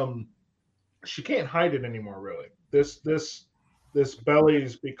 She can't hide it anymore. Really, this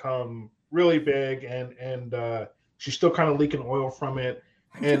belly's become really big, and she's still kind of leaking oil from it.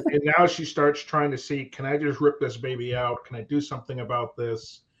 And now she starts trying to see, can I just rip this baby out? Can I do something about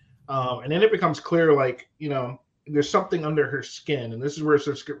this? And then it becomes clear, like, there's something under her skin, and this is where it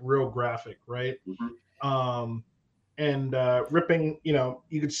starts to get real graphic, right? Mm-hmm. And ripping,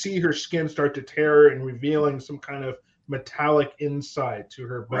 you could see her skin start to tear and revealing some kind of metallic inside to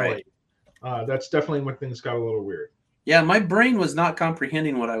her belly. Right. That's definitely when things got a little weird. Yeah, my brain was not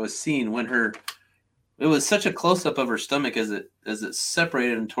comprehending what I was seeing when it was such a close-up of her stomach as it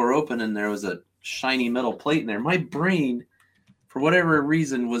separated and tore open, and there was a shiny metal plate in there. My brain, for whatever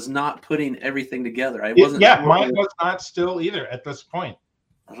reason, was not putting everything together. I wasn't. Yeah, mine was not still either at this point.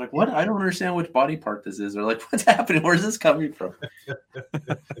 I was like, what? I don't understand which body part this is. Or like, what's happening? Where's this coming from?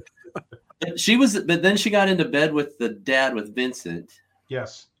 But then she got into bed with the dad, with Vincent.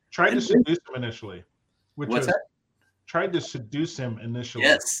 Yes. Tried to seduce him initially. What's that? Tried to seduce him initially.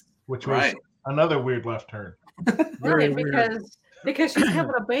 Yes. Which was another weird left turn. Right, because she's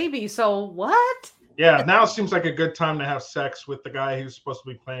having a baby. So what? Yeah, now it seems like a good time to have sex with the guy who's supposed to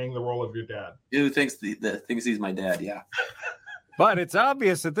be playing the role of your dad. Who thinks thinks he's my dad? Yeah. But it's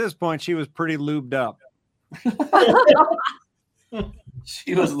obvious at this point she was pretty lubed up.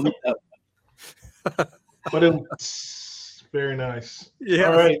 She was lubed up. But it's very nice.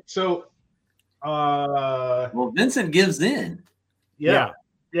 Yeah. All right. So well, Vincent gives in. Yeah,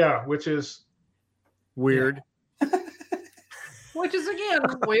 which is weird. Which is again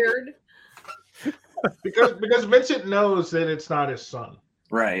weird. Because Vincent knows that it's not his son.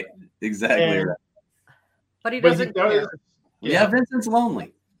 Right. Exactly. Right. But he doesn't care. Yeah, Vincent's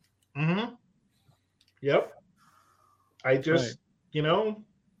lonely. Mm-hmm. Yep. I just,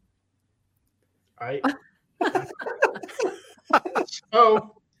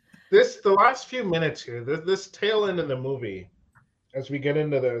 so the last few minutes here, this tail end of the movie, as we get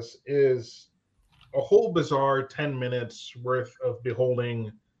into this, is a whole bizarre 10 minutes worth of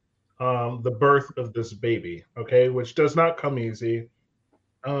beholding the birth of this baby, okay, which does not come easy.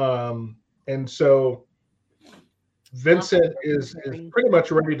 And so Vincent is pretty much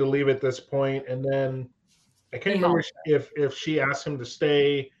ready to leave at this point, and then I can't remember if she asked him to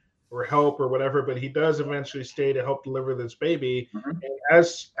stay or help or whatever, but he does eventually stay to help deliver this baby. Mm-hmm. And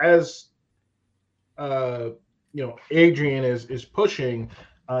as Adrian is pushing,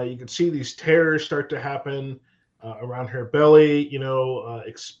 you can see these tears start to happen around her belly,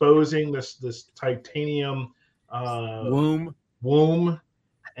 exposing this titanium womb,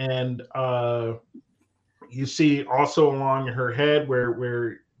 and you see also along her head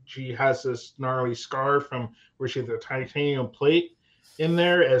where she has this gnarly scar from where she has the titanium plate in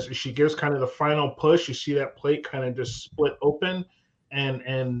there. As she gives kind of the final push, you see that plate kind of just split open, and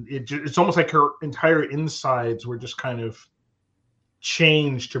it's almost like her entire insides were just kind of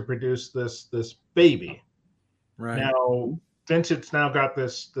changed to produce this baby. Right. Now Vincent's now got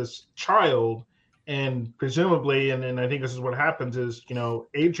this child, and presumably, and I think this is what happens is,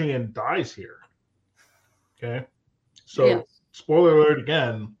 Adrian dies here. Okay. So spoiler alert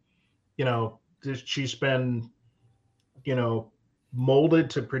again, she's been,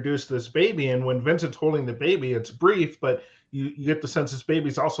 molded to produce this baby. And when Vincent's holding the baby, it's brief, but you get the sense this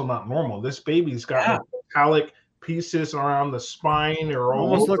baby's also not normal. This baby's got metallic pieces around the spine, or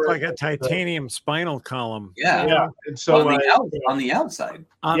almost look like a titanium spinal column. Yeah. And so on the outside.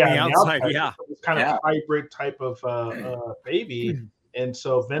 It's kind of hybrid type of baby. And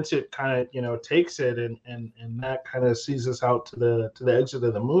so Vincent kind of, takes it, and that kind of sees us out to the exit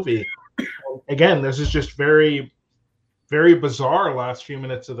of the movie. Again, this is just very, very bizarre last few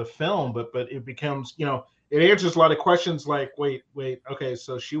minutes of the film, but it becomes, it answers a lot of questions like, wait, okay,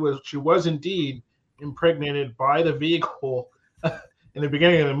 so she was indeed impregnated by the vehicle in the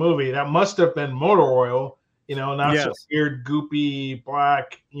beginning of the movie. That must have been motor oil, not some weird goopy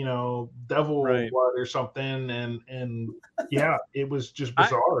black, devil blood or something. And it was just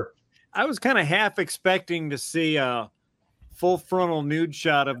bizarre. I was kind of half expecting to see a full frontal nude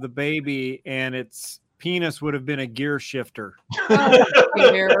shot of the baby, and it's penis would have been a gear shifter. What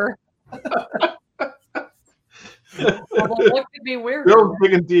could be weird? Bill's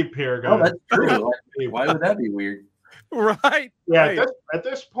digging deep here, guys. Oh, that's true. Why would that be weird? Right. Yeah, right. At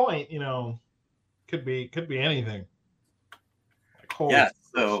this point, could be anything. Like, yeah.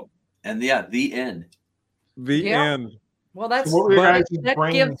 So, and yeah, the end. The end. Well, that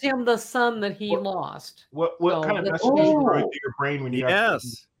gives him the son that he lost. What kind of messages were going through your brain when you got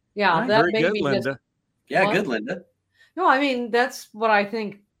Yeah, that very made good, me Linda. Good, Linda. No, I mean that's what I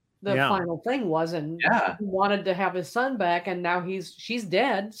think the final thing was, and he wanted to have his son back, and now she's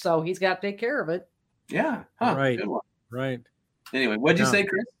dead, so he's got to take care of it. Yeah, right, good one. Right. Anyway, what'd you say,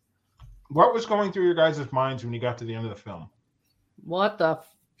 Chris? What was going through your guys' minds when you got to the end of the film? What the?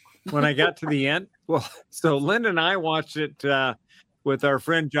 When I got to the end, well, so Linda and I watched it with our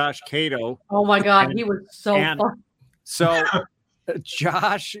friend Josh Cato. Oh my God, he was so fun. So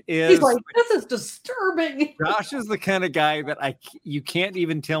Josh is. He's like, this is disturbing. Josh is the kind of guy that you can't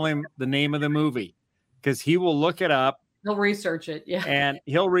even tell him the name of the movie because he will look it up. He'll research it, and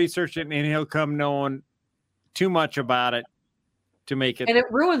he'll research it, and he'll come knowing too much about it to make it, and it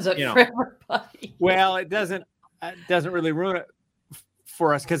ruins it for everybody. Well, it doesn't really ruin it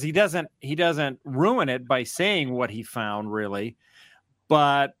for us because he doesn't ruin it by saying what he found really,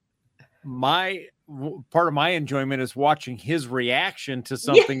 but part of my enjoyment is watching his reaction to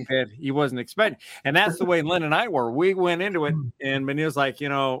something that he wasn't expecting, and that's the way Lynn and I were. We went into it, and Benny was like,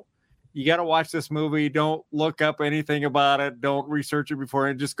 you got to watch this movie. Don't look up anything about it. Don't research it before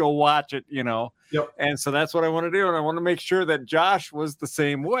and just go watch it, Yep. And so that's what I want to do. And I want to make sure that Josh was the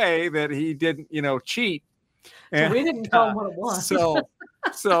same way, that he didn't, cheat. And so we didn't tell him what it was.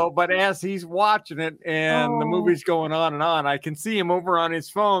 But as he's watching it and the movie's going on and on, I can see him over on his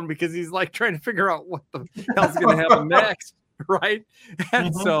phone because he's like trying to figure out what the hell's going to happen next. Right.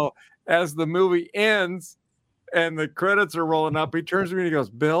 And so as the movie ends and the credits are rolling up, he turns to me and he goes,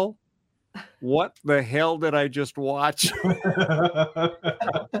 Bill, what the hell did I just watch? That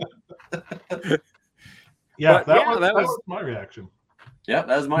was my reaction. Yeah,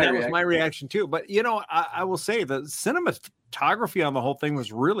 that was my reaction. That was my reaction too. But I will say the cinematography on the whole thing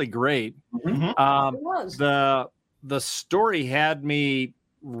was really great. Mm-hmm. It was. The story had me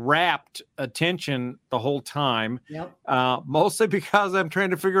rapt attention the whole time. Yep. Mostly because I'm trying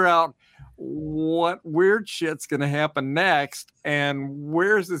to figure out what weird shit's going to happen next and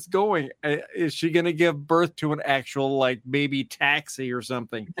where's this going. Is she going to give birth to an actual baby taxi or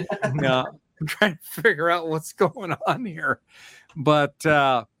something? I'm trying to figure out what's going on here, but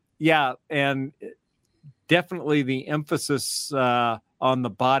and definitely the emphasis on the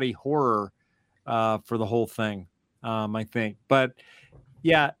body horror for the whole thing, I think. But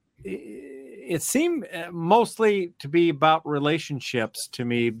it seemed mostly to be about relationships to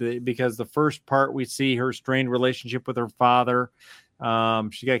me, because the first part we see her strained relationship with her father.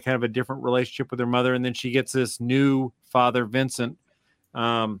 She got kind of a different relationship with her mother, and then she gets this new father, Vincent,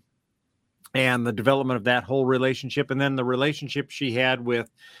 and the development of that whole relationship, and then the relationship she had with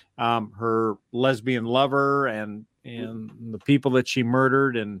her lesbian lover and the people that she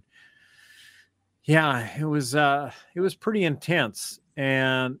murdered. And it was pretty intense.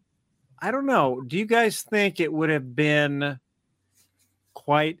 And I don't know. Do you guys think it would have been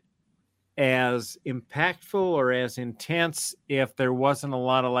quite as impactful or as intense if there wasn't a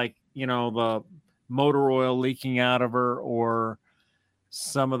lot of the motor oil leaking out of her or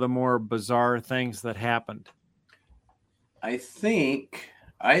some of the more bizarre things that happened? I think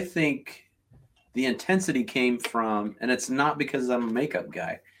the intensity came from, and it's not because I'm a makeup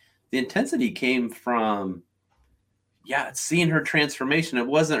guy. The intensity came from seeing her transformation. It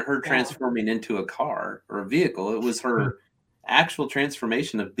wasn't her transforming into a car or a vehicle. It was her actual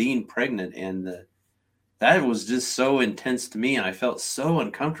transformation of being pregnant. And that was just so intense to me. And I felt so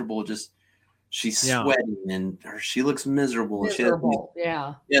uncomfortable. Just she's sweating and she looks miserable. And she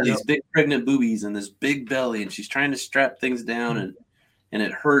has these big pregnant boobies and this big belly. And she's trying to strap things down and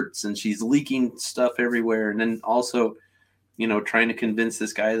it hurts. And she's leaking stuff everywhere. And then also, trying to convince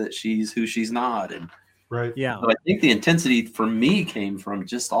this guy that she's who she's not. And right. Yeah. So I think the intensity for me came from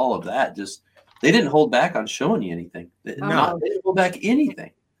just all of that. Just they didn't hold back on showing you anything. They didn't hold back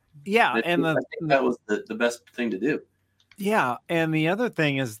anything. Yeah, I think that was the best thing to do. Yeah, and the other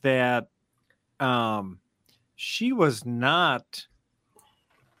thing is that she was not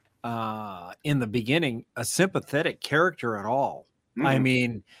in the beginning a sympathetic character at all. Mm-hmm. I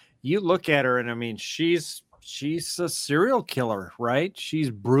mean, you look at her, and I mean, she's a serial killer, right? She's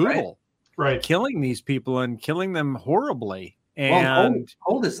brutal. Right. Killing these people and killing them horribly. And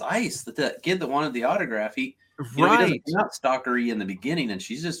cold as ice. That kid that wanted the autograph, he's not stalkery in the beginning, and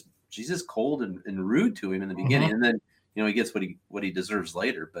she's just she's just cold and rude to him in the beginning, and then he gets what he deserves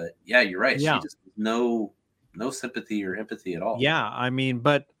later. But yeah, you're right. Yeah. She just no sympathy or empathy at all. Yeah, I mean,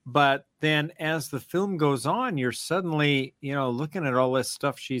 but then as the film goes on, you're suddenly looking at all this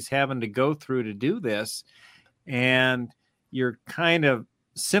stuff she's having to go through to do this, and you're kind of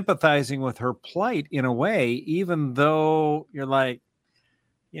sympathizing with her plight in a way, even though you're like,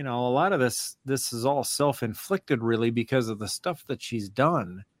 a lot of this is all self-inflicted really because of the stuff that she's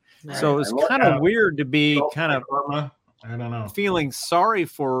done. Right. So it's kind of weird to be kind of, I don't know, feeling sorry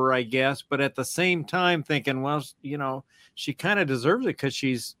for her, I guess, but at the same time thinking, well, she kind of deserves it because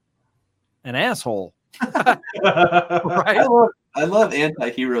she's an asshole. Right? I love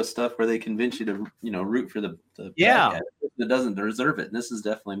anti-hero stuff where they convince you to, root for the bad guy that doesn't deserve it. And this is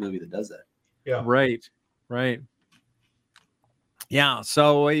definitely a movie that does that. Yeah. Right. Yeah.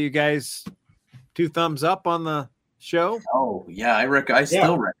 So you guys, 2 thumbs up on the show? Oh yeah, I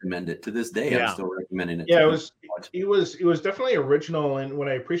still recommend it to this day. Yeah. I'm still recommending it. Yeah, it was definitely original, and what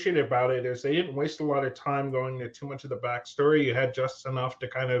I appreciated about it is they didn't waste a lot of time going into too much of the backstory. You had just enough to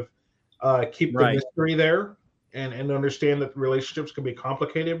kind of keep the mystery there and understand that relationships can be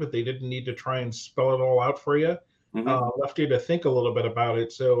complicated, but they didn't need to try and spell it all out for you. Left you to think a little bit about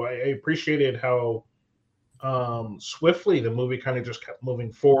it. So I appreciated how swiftly the movie kind of just kept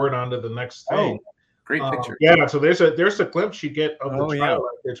moving forward onto the next thing. Great picture. Yeah, so there's a glimpse you get of the child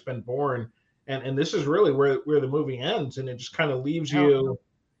that's been born, and this is really where the movie ends, and it just kind of leaves you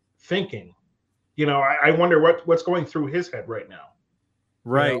thinking. I wonder what's going through his head right now.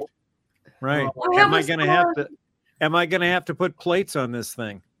 Right. Right. Am I gonna have to put plates on this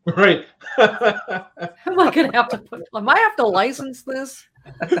thing? Right. Am I have to license this?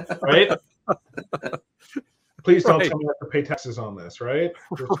 Right. Please don't tell me I have to pay taxes on this, right?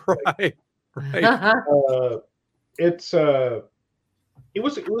 Right. It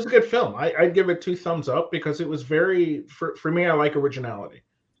was a good film. I'd give it 2 thumbs up because it was very, for me, I like originality.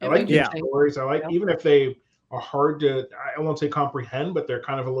 I like stories. I like, even if they are hard to, I won't say comprehend, but they're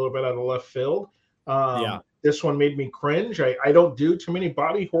kind of a little bit out of left field. This one made me cringe. I don't do too many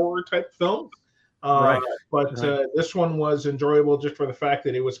body horror type films. But this one was enjoyable just for the fact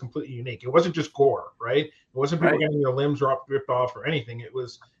that it was completely unique. It wasn't just gore, right? It wasn't people getting their limbs ripped off or anything. It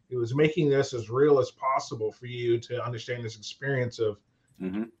was making this as real as possible for you to understand this experience of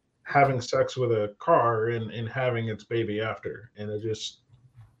having sex with a car and having its baby after, and it just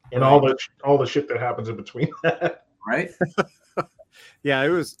all the shit that happens in between that. Right. Yeah,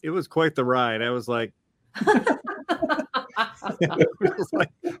 it was quite the ride. I was like,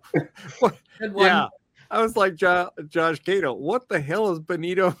 yeah. I was like, Josh Cato, what the hell is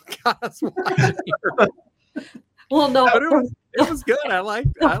Benito got us watching here? Well, no, but it was good. I liked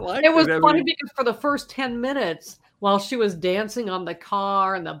it. It was funny because for the first 10 minutes, while she was dancing on the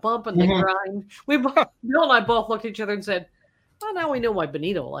car and the bump and the grind, Bill and I both looked at each other and said, "Well, now we know why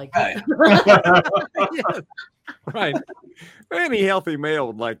Benito liked it." Yeah. Right. Any healthy male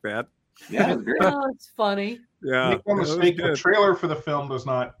would like that. Yeah, it's great. Oh, it's funny. Yeah. Make no mistake, the trailer for the film does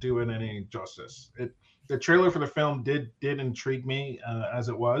not do it any justice. The trailer for the film did intrigue me as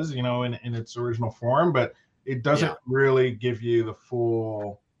it was, in its original form, but it doesn't really give you the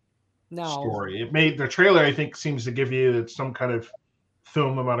full story. The trailer, I think, seems to give you some kind of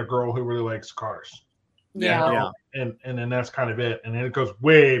film about a girl who really likes cars. Yeah. And then that's kind of it. And then it goes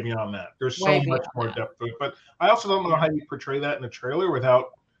way beyond that. There's so much more depth to it. But I also don't know how you portray that in a trailer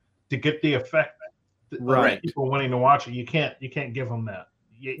without to get the effect of people wanting to watch it. You can't give them that.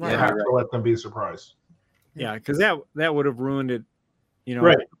 You have to let them be surprised. Yeah, because that would have ruined it.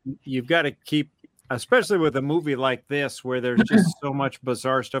 You've got to keep, especially with a movie like this where there's just so much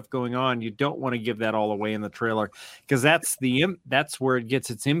bizarre stuff going on. You don't want to give that all away in the trailer because that's where it gets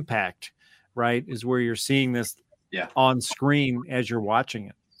its impact, right? Is where you're seeing this on screen as you're watching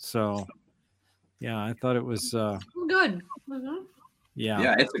it. So, yeah, I thought it was good. Mm-hmm.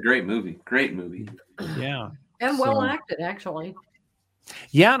 Yeah, it's a great movie. Great movie. Yeah, and well acted, actually.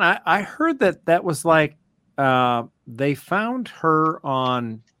 Yeah, and I heard that was like they found her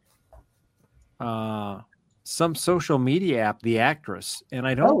on some social media app, the actress, and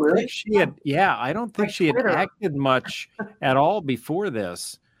I don't think she had. Yeah, I don't think she had acted much at all before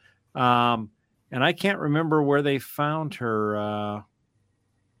this. And I can't remember where they found her.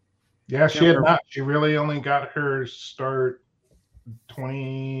 Yeah, she had not. She really only got her start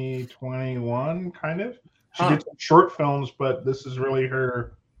 2021, kind of. She did some short films, but this is really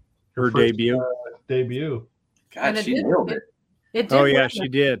her first, debut. God, she nailed it. She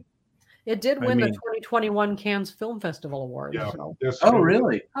did. It did win the 2021 Cannes Film Festival Award. Yeah. So. Oh,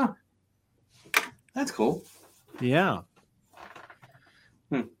 really? Huh. That's cool. Yeah.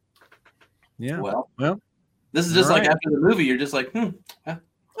 Yeah. Well, this is just like after the movie, you're just like,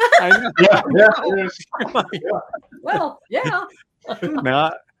 I know. Yeah. Well, yeah.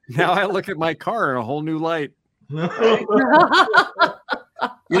 Now I look at my car in a whole new light. we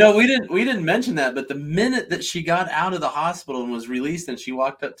didn't mention that, but the minute that she got out of the hospital and was released, and she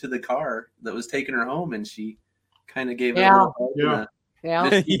walked up to the car that was taking her home, and she kind of gave it a little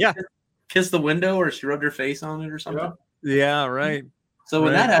kiss the window, or she rubbed her face on it or something. Yeah, right. So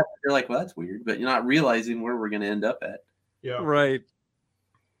when that happened, you're like, well, that's weird, but you're not realizing where we're going to end up at. Yeah. Right.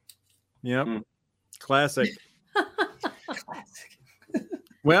 Yep. Classic.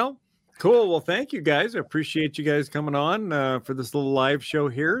 Well, cool. Well, thank you guys. I appreciate you guys coming on for this little live show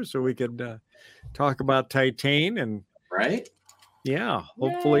here, so we could talk about Titane. And yeah,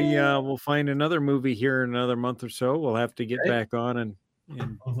 hopefully we'll find another movie here in another month or so. We'll have to get back on and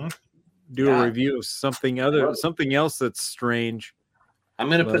do a review of something else that's strange. I'm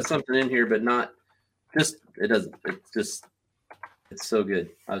going to put something in here, but not just, it's so good.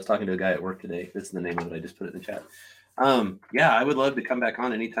 I was talking to a guy at work today. This is the name of it. I just put it in the chat. I would love to come back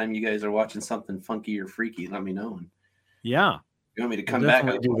on anytime you guys are watching something funky or freaky. Let me know. And you want me to come back?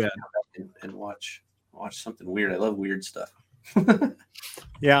 I'll do that and watch something weird. I love weird stuff.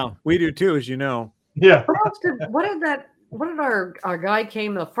 Yeah, we do too, as you know. Yeah. What did our guy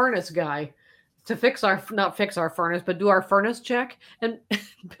came, the furnace guy, to not fix our furnace, but do our furnace check? And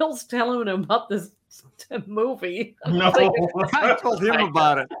Bill's telling him about this movie. No. I told him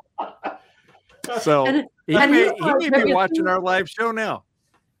about it. So he may be watching our live show now.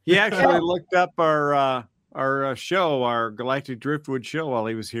 He actually looked up our show, our Galactic Driftwood show, while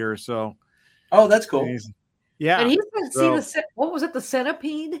he was here. So, that's cool. Yeah, and he said, "See what was it? The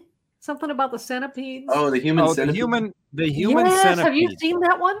centipede? Something about the centipedes? Oh, the human centipede. The human centipede. Have you seen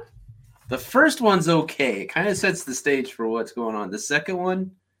that one? The first one's okay. It kind of sets the stage for what's going on. The second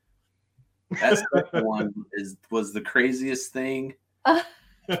one, was the craziest thing.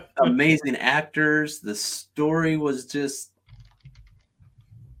 Amazing actors. The story was just.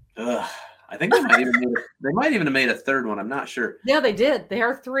 I think they might even have made a third one. I'm not sure. Yeah, they did. There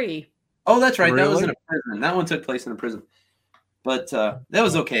are 3. Oh, that's right. Really? That was in a prison. That one took place in a prison. But that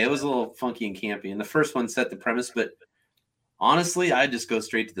was okay. It was a little funky and campy. And the first one set the premise. But honestly, I just go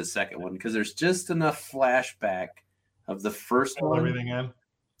straight to the second one because there's just enough flashback of the first one. Everything in.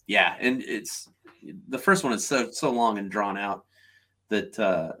 Yeah, and the first one is so long and drawn out that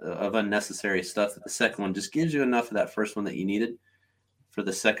of unnecessary stuff that the second one just gives you enough of that first one that you needed for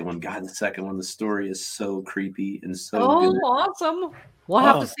the second one. God, the second one, the story is so creepy and so good. Awesome. We'll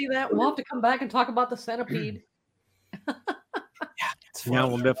have to see that. We'll have to come back and talk about the centipede. Yeah,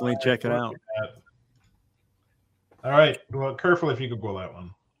 we'll definitely check it out. All right. Well, careful if you could pull that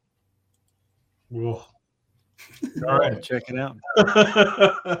one. Whoa. All right. Check it out.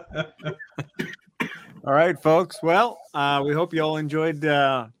 All right, folks. Well, we hope you all enjoyed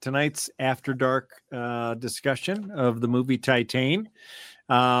tonight's After Dark discussion of the movie Titane.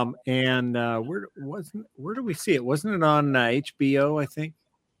 And where do we see it? Wasn't it on HBO, I think?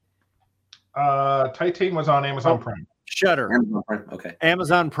 Titane was on Amazon Prime. Shudder. Amazon Prime. Okay.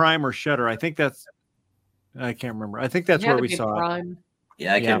 Amazon Prime or Shudder. I think that's. I can't remember. I think that's where we saw Prime. it.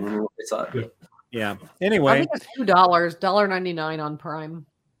 Yeah, I can't remember what we saw it. Yeah. Anyway, I think it's $2, $1.99 on Prime.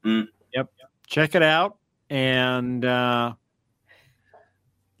 Yep. Check it out and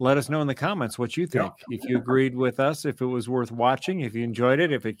let us know in the comments what you think. Yeah. If you agreed with us, if it was worth watching, if you enjoyed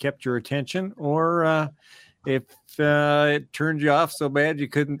it, if it kept your attention, or if it turned you off so bad you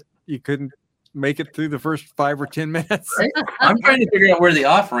couldn't make it through the first 5 or 10 minutes. I'm trying to figure out where the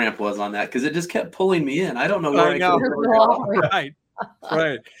off ramp was on that because it just kept pulling me in. I don't know where I go.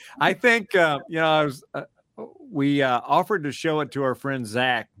 Right. I think we offered to show it to our friend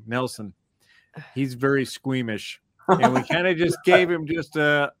Zach Nelson. He's very squeamish, and we kind of just gave him just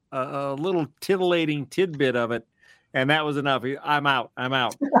a little titillating tidbit of it, and that was enough. I'm out.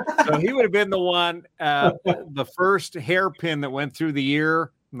 So he would have been the one, the first hairpin that went through the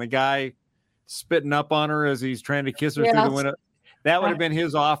ear, and the guy spitting up on her as he's trying to kiss her through the window. That would have been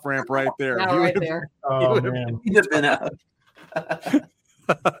his off ramp right there. He'd have been out.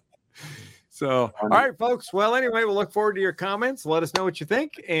 So, all right, folks. Well, anyway, we'll look forward to your comments. Let us know what you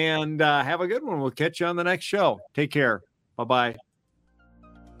think, and have a good one. We'll catch you on the next show. Take care. Bye-bye.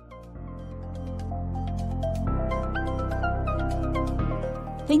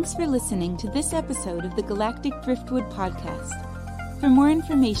 Thanks for listening to this episode of the Galactic Driftwood Podcast. For more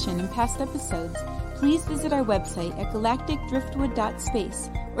information and past episodes, please visit our website at galacticdriftwood.space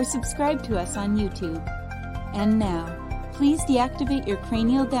or subscribe to us on YouTube. And now, please deactivate your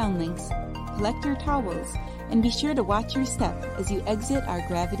cranial downlinks, collect your towels, and be sure to watch your step as you exit our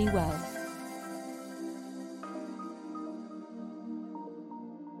gravity well.